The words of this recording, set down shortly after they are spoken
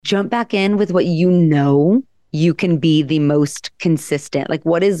jump back in with what you know you can be the most consistent. Like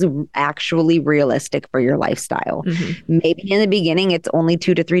what is actually realistic for your lifestyle. Maybe in the beginning, it's only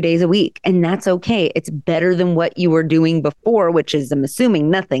 2 to 3 days a week, and that's okay. It's better than what you were doing before, which is, I'm assuming,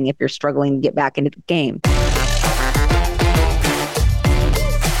 nothing if you're struggling to get back into the game.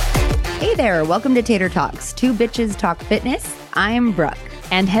 Hey there, welcome to Tater Talks. Two bitches talk fitness. I'm Brooke.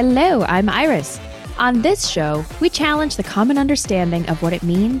 And hello, I'm Iris. On this show, we challenge the common understanding of what it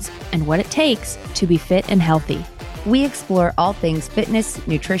means and what it takes to be fit and healthy. We explore all things fitness,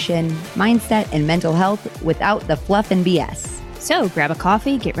 nutrition, mindset, and mental health without the fluff and BS. So grab a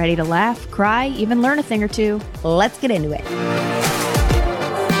coffee, get ready to laugh, cry, even learn a thing or two. Let's get into it.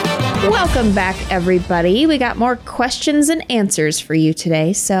 Welcome back, everybody. We got more questions and answers for you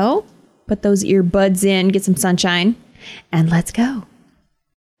today. So put those earbuds in, get some sunshine, and let's go.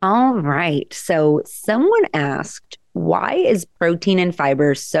 All right. So someone asked, why is protein and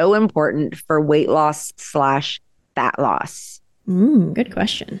fiber so important for weight loss / fat loss? Good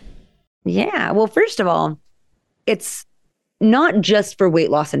question. Yeah. Well, first of all, it's not just for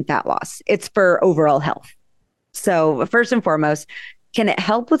weight loss and fat loss. It's for overall health. So first and foremost, can it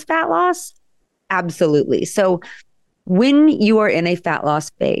help with fat loss? Absolutely. So when you are in a fat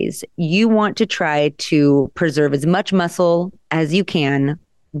loss phase, you want to try to preserve as much muscle as you can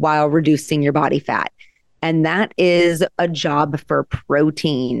while reducing your body fat. And that is a job for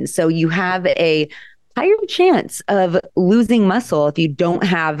protein. So you have a higher chance of losing muscle if you don't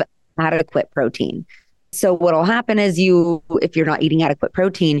have adequate protein. So what'll happen is if you're not eating adequate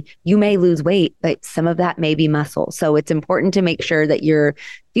protein, you may lose weight, but some of that may be muscle. So it's important to make sure that you're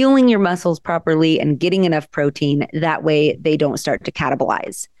fueling your muscles properly and getting enough protein. That way they don't start to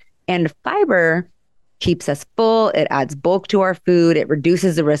catabolize. And fiber keeps us full. It adds bulk to our food. It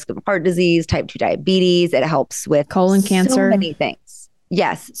reduces the risk of heart disease, type 2 diabetes. It helps with colon cancer. So many things.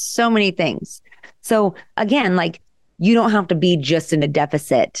 Yes, so many things. So again, like you don't have to be just in a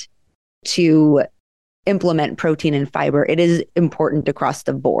deficit to implement protein and fiber. It is important across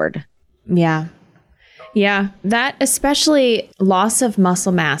the board. Yeah. That especially loss of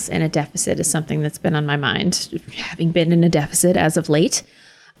muscle mass in a deficit is something that's been on my mind, having been in a deficit as of late.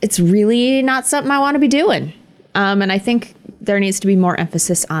 It's really not something I want to be doing. And I think there needs to be more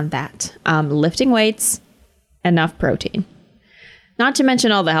emphasis on that. Lifting weights, enough protein. Not to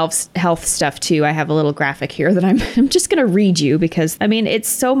mention all the health stuff too. I have a little graphic here that I'm just going to read you because, I mean, it's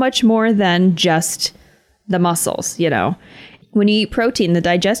so much more than just the muscles, you know. When you eat protein, the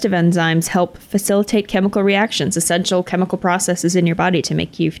digestive enzymes help facilitate chemical reactions, essential chemical processes in your body to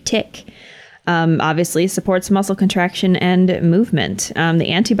make you tick. Obviously supports muscle contraction and movement. The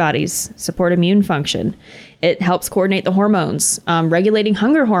antibodies support immune function. It helps coordinate the hormones. Regulating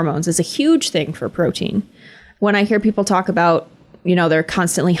hunger hormones is a huge thing for protein. When I hear people talk about, you know, they're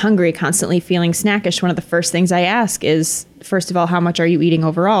constantly hungry, constantly feeling snackish, one of the first things I ask is, first of all, how much are you eating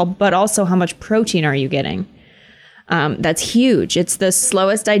overall? But also, how much protein are you getting? That's huge. It's the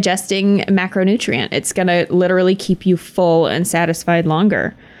slowest digesting macronutrient. It's going to literally keep you full and satisfied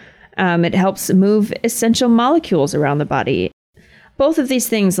longer. It helps move essential molecules around the body. Both of these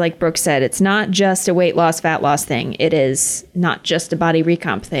things, like Brooke said, it's not just a weight loss, fat loss thing. It is not just a body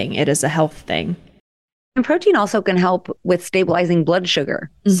recomp thing. It is a health thing. And protein also can help with stabilizing blood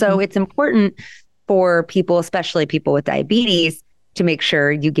sugar. Mm-hmm. So it's important for people, especially people with diabetes, to make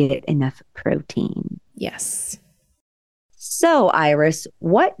sure you get enough protein. Yes. So, Iris,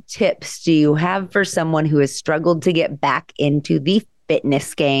 what tips do you have for someone who has struggled to get back into the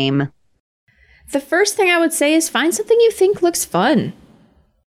fitness game? The first thing I would say is find something you think looks fun.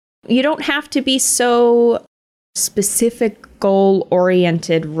 You don't have to be so specific goal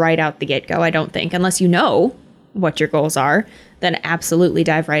oriented right out the get-go, I don't think, unless you know what your goals are, then absolutely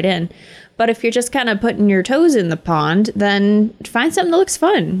dive right in. But if you're just kind of putting your toes in the pond, then find something that looks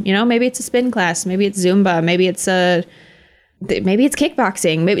fun. You know, maybe it's a spin class, maybe it's Zumba, maybe it's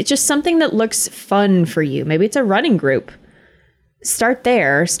kickboxing, maybe it's just something that looks fun for you. Maybe it's a running group. Start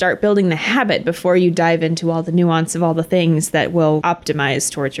there, start building the habit before you dive into all the nuance of all the things that will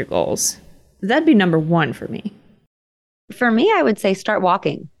optimize towards your goals. That'd be number one for me. For me, I would say start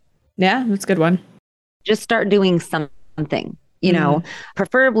walking. Yeah, that's a good one. Just start doing something, you know,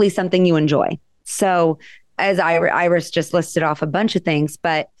 preferably something you enjoy. So as Iris just listed off a bunch of things,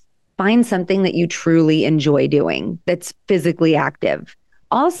 but find something that you truly enjoy doing that's physically active.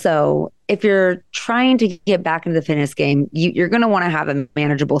 Also, if you're trying to get back into the fitness game, you're going to want to have a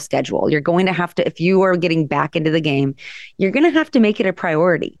manageable schedule. You're going to have to, if you are getting back into the game, you're going to have to make it a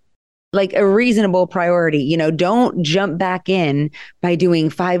priority. Like a reasonable priority. You know, don't jump back in by doing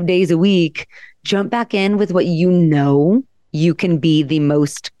 5 days a week. Jump back in with what you know you can be the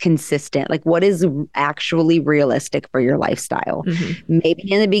most consistent? Like, what is actually realistic for your lifestyle?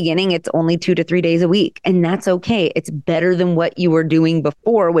 Maybe in the beginning, it's only 2 to 3 days a week, and that's okay. It's better than what you were doing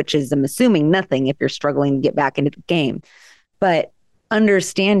before, which is, I'm assuming, nothing if you're struggling to get back into the game. But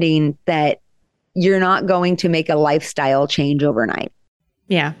understanding that you're not going to make a lifestyle change overnight.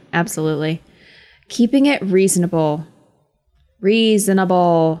 Yeah, absolutely. Keeping it reasonable.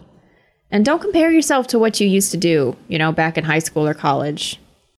 And don't compare yourself to what you used to do, back in high school or college.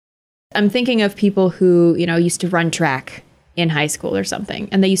 I'm thinking of people who, used to run track in high school or something.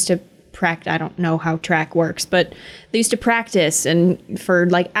 And they used to practice. I don't know how track works, but they used to practice and for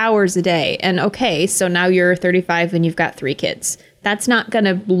like hours a day. And okay, so now you're 35 and you've got 3 kids. That's not going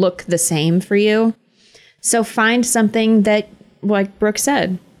to look the same for you. So find something that, like Brooke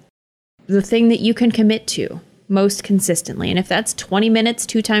said, the thing that you can commit to most consistently. And if that's 20 minutes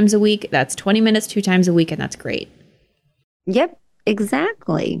 2 times a week, that's 20 minutes 2 times a week, and that's great. Yep,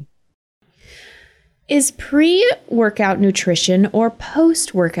 exactly. Is pre-workout nutrition or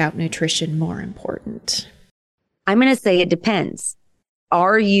post-workout nutrition more important? I'm going to say it depends.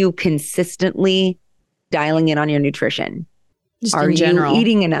 Are you consistently dialing in on your nutrition? Just Are in general. you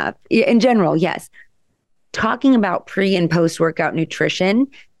eating enough? In general, yes. Talking about pre and post-workout nutrition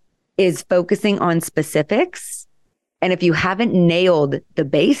is focusing on specifics. And if you haven't nailed the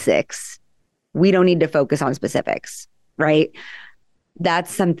basics, we don't need to focus on specifics, right?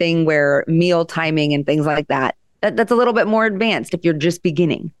 That's something where meal timing and things like that's a little bit more advanced if you're just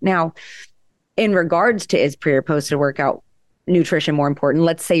beginning. Now, in regards to is pre or post-workout nutrition more important,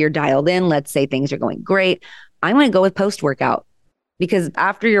 let's say you're dialed in, let's say things are going great. I'm going to go with post-workout. Because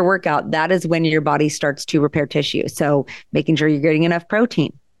after your workout, that is when your body starts to repair tissue. So making sure you're getting enough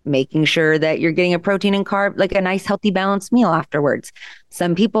protein, making sure that you're getting a protein and carb, like a nice, healthy, balanced meal afterwards.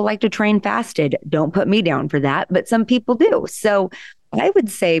 Some people like to train fasted. Don't put me down for that, but some people do. So I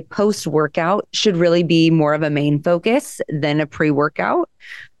would say post-workout should really be more of a main focus than a pre-workout,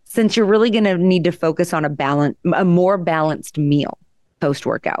 since you're really going to need to focus on a more balanced meal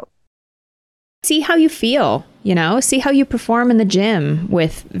post-workout. See how you feel, see how you perform in the gym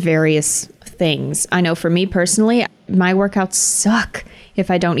with various things. I know for me personally, my workouts suck if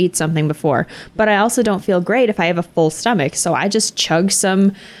I don't eat something before, but I also don't feel great if I have a full stomach. So I just chug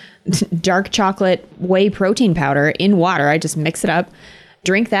some dark chocolate whey protein powder in water. I just mix it up,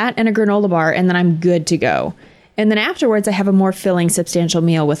 drink that and a granola bar, and then I'm good to go. And then afterwards, I have a more filling, substantial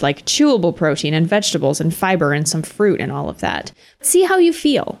meal with like chewable protein and vegetables and fiber and some fruit and all of that. See how you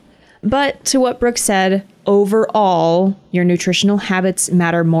feel. But to what Brooke said, overall, your nutritional habits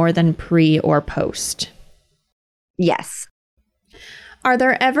matter more than pre or post. Yes. Are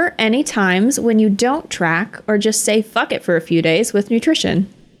there ever any times when you don't track or just say fuck it for a few days with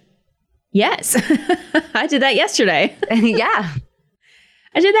nutrition? Yes. I did that yesterday. Yeah.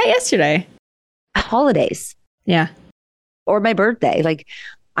 I did that yesterday. Holidays. Yeah. Or my birthday. Like,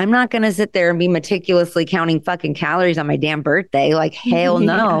 I'm not going to sit there and be meticulously counting fucking calories on my damn birthday. Like, hell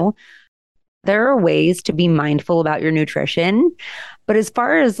no. Yeah. There are ways to be mindful about your nutrition. But as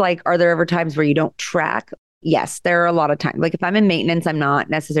far as like, are there ever times where you don't track? Yes, there are a lot of times. Like if I'm in maintenance, I'm not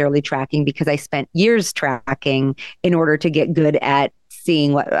necessarily tracking because I spent years tracking in order to get good at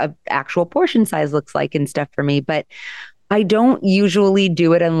seeing what an actual portion size looks like and stuff for me. But I don't usually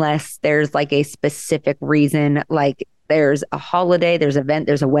do it unless there's like a specific reason, like there's a holiday, there's an event,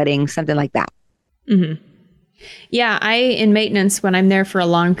 there's a wedding, something like that. Mm-hmm. Yeah, in maintenance, when I'm there for a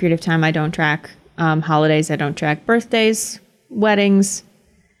long period of time, I don't track holidays. I don't track birthdays, weddings.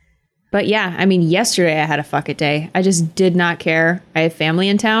 But yeah, I mean, yesterday I had a fuck it day. I just did not care. I have family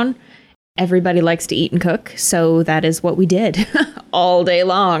in town. Everybody likes to eat and cook. So that is what we did all day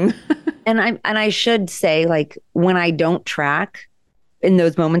long. And I should say, like, when I don't track, in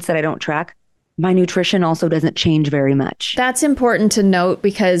those moments that I don't track, my nutrition also doesn't change very much. That's important to note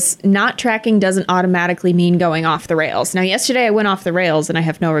because not tracking doesn't automatically mean going off the rails. Now, yesterday I went off the rails and I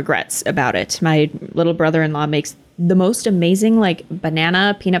have no regrets about it. My little brother-in-law makes the most amazing like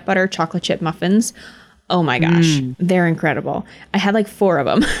banana, peanut butter, chocolate chip muffins. Oh my gosh, they're incredible. I had like 4 of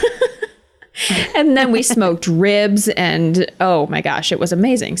them. And then we smoked ribs and oh my gosh, it was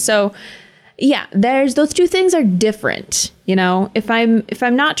amazing. So yeah, those two things are different. You know, if I'm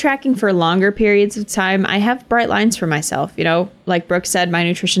not tracking for longer periods of time, I have bright lines for myself. You know, like Brooke said, my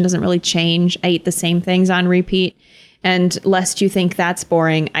nutrition doesn't really change. I eat the same things on repeat. And lest you think that's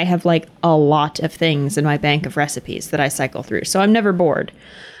boring, I have like a lot of things in my bank of recipes that I cycle through. So I'm never bored.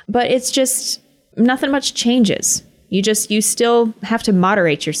 But it's just nothing much changes. You still have to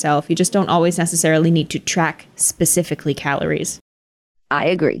moderate yourself. You just don't always necessarily need to track specifically calories. I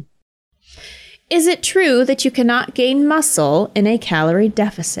agree. Is it true that you cannot gain muscle in a calorie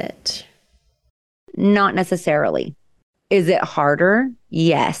deficit? Not necessarily. Is it harder?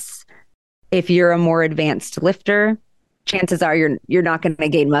 Yes. If you're a more advanced lifter, chances are you're not going to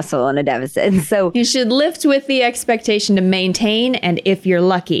gain muscle in a deficit. So you should lift with the expectation to maintain, and if you're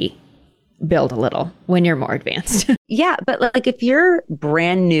lucky, build a little when you're more advanced. yeah, but like if you're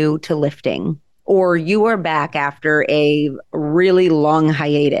brand new to lifting or you are back after a really long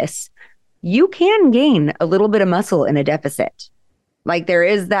hiatus, you can gain a little bit of muscle in a deficit. Like there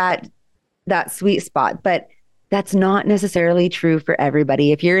is that sweet spot, but that's not necessarily true for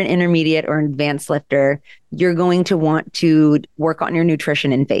everybody. If you're an intermediate or an advanced lifter, you're going to want to work on your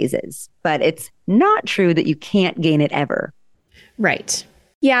nutrition in phases, but it's not true that you can't gain it ever. Right.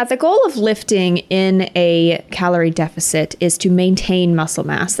 Yeah, the goal of lifting in a calorie deficit is to maintain muscle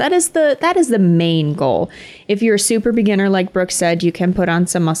mass. That is the main goal. If you're a super beginner, like Brooke said, you can put on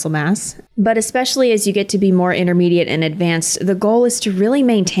some muscle mass. But especially as you get to be more intermediate and advanced, the goal is to really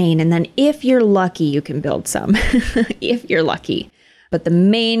maintain. And then if you're lucky, you can build some, if you're lucky. But the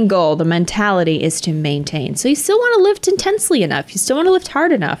main goal, the mentality is to maintain. So you still want to lift intensely enough. You still want to lift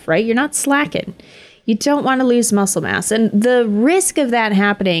hard enough, right? You're not slacking. You don't want to lose muscle mass. And the risk of that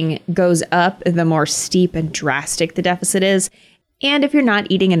happening goes up the more steep and drastic the deficit is, and if you're not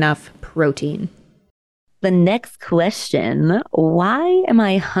eating enough protein. The next question, why am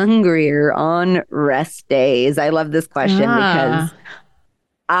I hungrier on rest days? I love this question because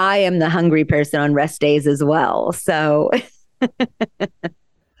I am the hungry person on rest days as well. So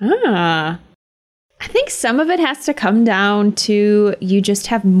I think some of it has to come down to you just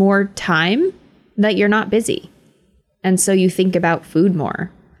have more time that you're not busy. And so you think about food more.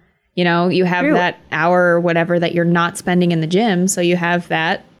 You know, you have True. that hour or whatever that you're not spending in the gym. So you have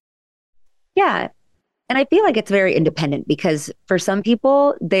that. Yeah. And I feel like it's very independent because for some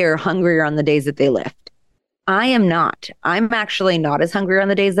people, they're hungrier on the days that they lift. I am not. I'm actually not as hungry on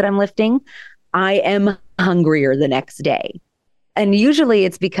the days that I'm lifting. I am hungrier the next day. And usually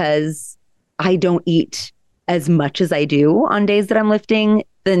it's because I don't eat as much as I do on days that I'm lifting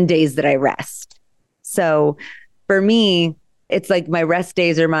than days that I rest. So for me, it's like my rest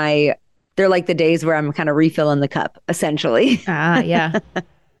days they're like the days where I'm kind of refilling the cup, essentially. Yeah.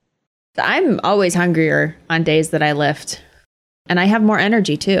 I'm always hungrier on days that I lift. And I have more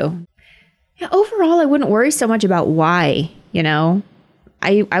energy too. Yeah, overall, I wouldn't worry so much about why, you know.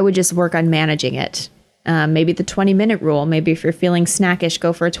 I would just work on managing it. Maybe the 20-minute rule. Maybe if you're feeling snackish,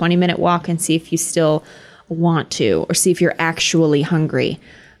 go for a 20-minute walk and see if you still want to, or see if you're actually hungry.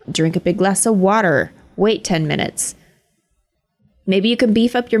 Drink a big glass of water. Wait 10 minutes. Maybe you can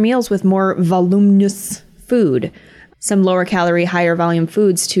beef up your meals with more voluminous food. Some lower calorie, higher volume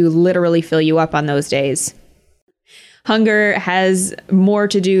foods to literally fill you up on those days. Hunger has more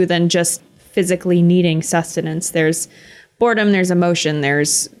to do than just physically needing sustenance. There's boredom, there's emotion,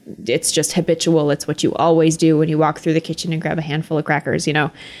 it's just habitual. It's what you always do when you walk through the kitchen and grab a handful of crackers, you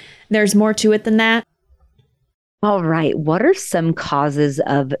know. There's more to it than that. All right. What are some causes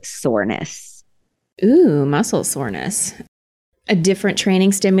of soreness? Ooh, muscle soreness. A different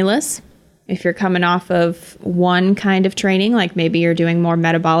training stimulus. If you're coming off of one kind of training, like maybe you're doing more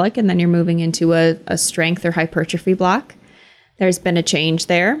metabolic and then you're moving into a strength or hypertrophy block, there's been a change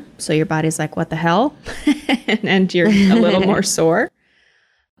there. So your body's like, what the hell? and you're a little more sore.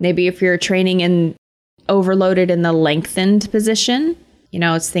 Maybe if you're training in overloaded in the lengthened position, you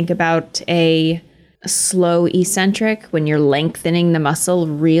know, let's think about a slow eccentric when you're lengthening the muscle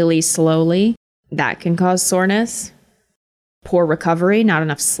really slowly. That can cause soreness. Poor recovery, not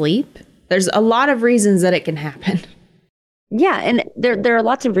enough sleep. There's a lot of reasons that it can happen. Yeah, and there are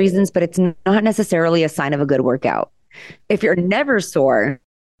lots of reasons, but it's not necessarily a sign of a good workout. If you're never sore,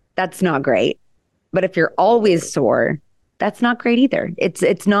 that's not great. But if you're always sore, that's not great either.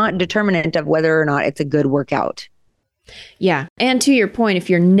 It's not determinant of whether or not it's a good workout. Yeah. And to your point, if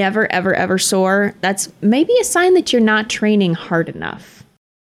you're never, ever, ever sore, that's maybe a sign that you're not training hard enough.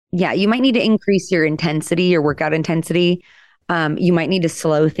 Yeah, you might need to increase your intensity, your workout intensity. You might need to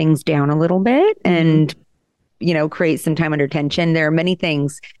slow things down a little bit and, you know, create some time under tension. There are many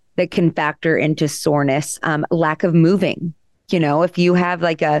things that can factor into soreness. Lack of moving. You know, if you have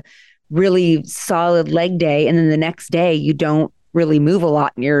like a really solid leg day and then the next day you don't really move a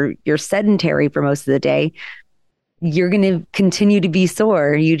lot and you're sedentary for most of the day, you're going to continue to be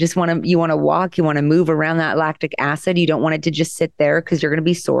sore. You want to walk, you want to move around that lactic acid. You don't want it to just sit there because you're going to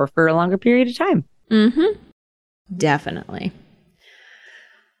be sore for a longer period of time. Mm-hmm. Definitely.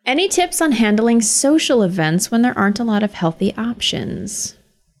 Any tips on handling social events when there aren't a lot of healthy options?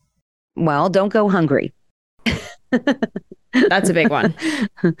 Well, don't go hungry. That's a big one.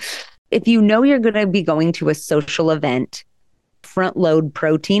 if you know you're going to be going to a social event, front load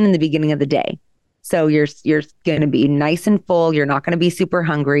protein in the beginning of the day. So you're going to be nice and full. You're not going to be super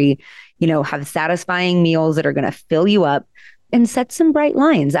hungry, have satisfying meals that are going to fill you up, and set some bright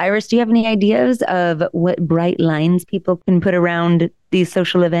lines. Iris, do you have any ideas of what bright lines people can put around these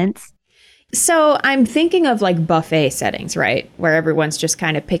social events? So I'm thinking of like buffet settings, right? Where everyone's just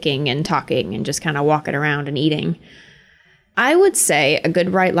kind of picking and talking and just kind of walking around and eating. I would say a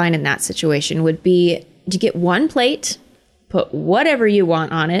good bright line in that situation would be you get one plate, put whatever you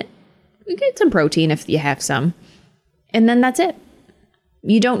want on it. You get some protein if you have some. And then that's it.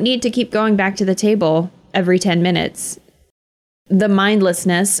 You don't need to keep going back to the table every 10 minutes. The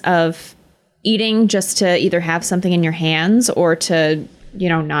mindlessness of eating just to either have something in your hands or to,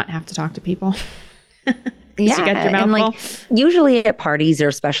 not have to talk to people. Yeah, you got your mouth and full. Usually at parties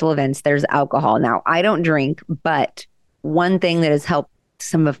or special events, there's alcohol. Now, I don't drink, but one thing that has helped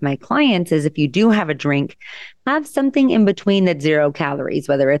some of my clients is if you do have a drink, have something in between that's 0 calories,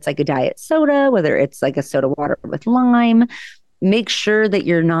 whether it's like a diet soda, whether it's like a soda water with lime. Make sure that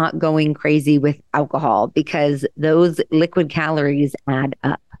you're not going crazy with alcohol because those liquid calories add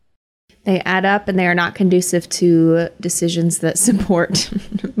up. They add up and they are not conducive to decisions that support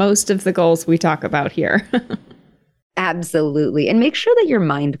most of the goals we talk about here. Absolutely. And make sure that you're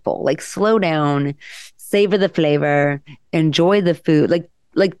mindful, like slow down, savor the flavor, enjoy the food,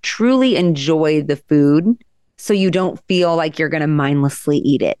 like truly enjoy the food so you don't feel like you're going to mindlessly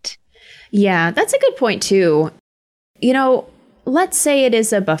eat it. Yeah, that's a good point too. Let's say it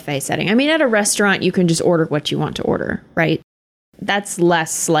is a buffet setting. I mean, at a restaurant, you can just order what you want to order, right? That's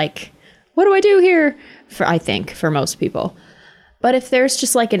less like, what do I do here? I think for most people. But if there's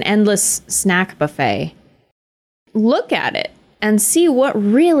just like an endless snack buffet, look at it and see what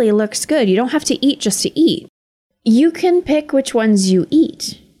really looks good. You don't have to eat just to eat. You can pick which ones you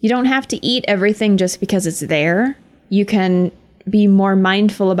eat. You don't have to eat everything just because it's there. You can be more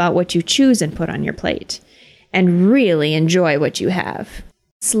mindful about what you choose and put on your plate and really enjoy what you have.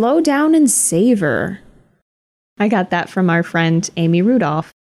 Slow down and savor. I got that from our friend Amy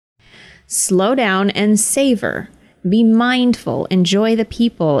Rudolph. Slow down and savor. Be mindful. Enjoy the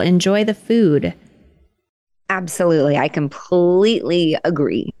people. Enjoy the food. Absolutely. I completely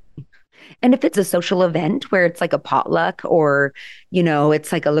agree. And if it's a social event where it's like a potluck or,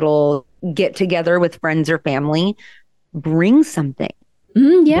 it's like a little get together with friends or family, bring something.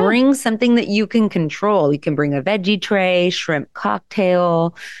 Yeah. Bring something that you can control. You can bring a veggie tray, shrimp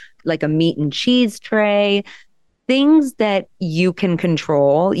cocktail, like a meat and cheese tray. Things that you can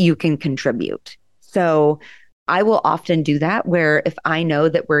control, you can contribute. So I will often do that where if I know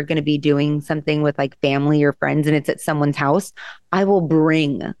that we're going to be doing something with like family or friends and it's at someone's house, I will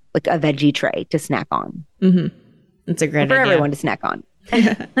bring like a veggie tray to snack on. Mm-hmm. That's a great idea. For everyone to snack on.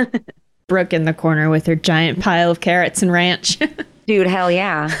 Brooke in the corner with her giant pile of carrots and ranch. Dude, hell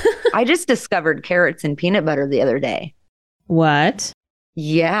yeah. I just discovered carrots and peanut butter the other day. What?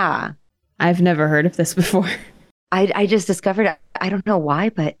 Yeah. I've never heard of this before. I just discovered it. I don't know why,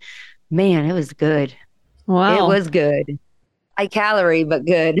 but man, it was good. Wow. It was good. High calorie, but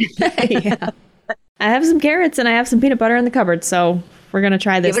good. Yeah. I have some carrots and I have some peanut butter in the cupboard, so we're going to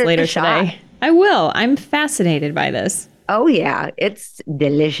try this later today. I will. I'm fascinated by this. Oh, yeah. It's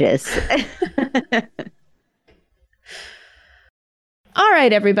delicious. All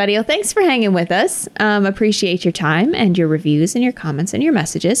right, everybody. Well, thanks for hanging with us. Appreciate your time and your reviews and your comments and your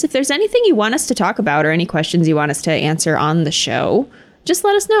messages. If there's anything you want us to talk about or any questions you want us to answer on the show, just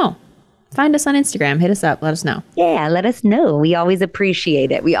let us know. Find us on Instagram. Hit us up. Let us know. Yeah, let us know. We always appreciate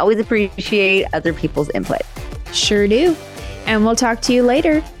it. We always appreciate other people's input. Sure do. And we'll talk to you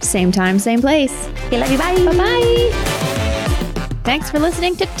later. Same time, same place. Okay, love you. Bye. Bye-bye. Thanks for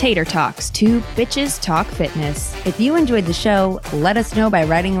listening to Tater Talks, two bitches talk fitness. If you enjoyed the show, let us know by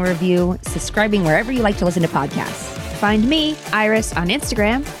writing a review, subscribing wherever you like to listen to podcasts. Find me, Iris, on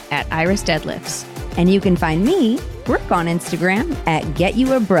Instagram at Iris Deadlifts. And you can find me, Brooke, on Instagram at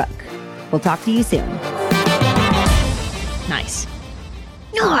GetYouABrooke. We'll talk to you soon. Nice.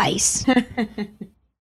 Nice.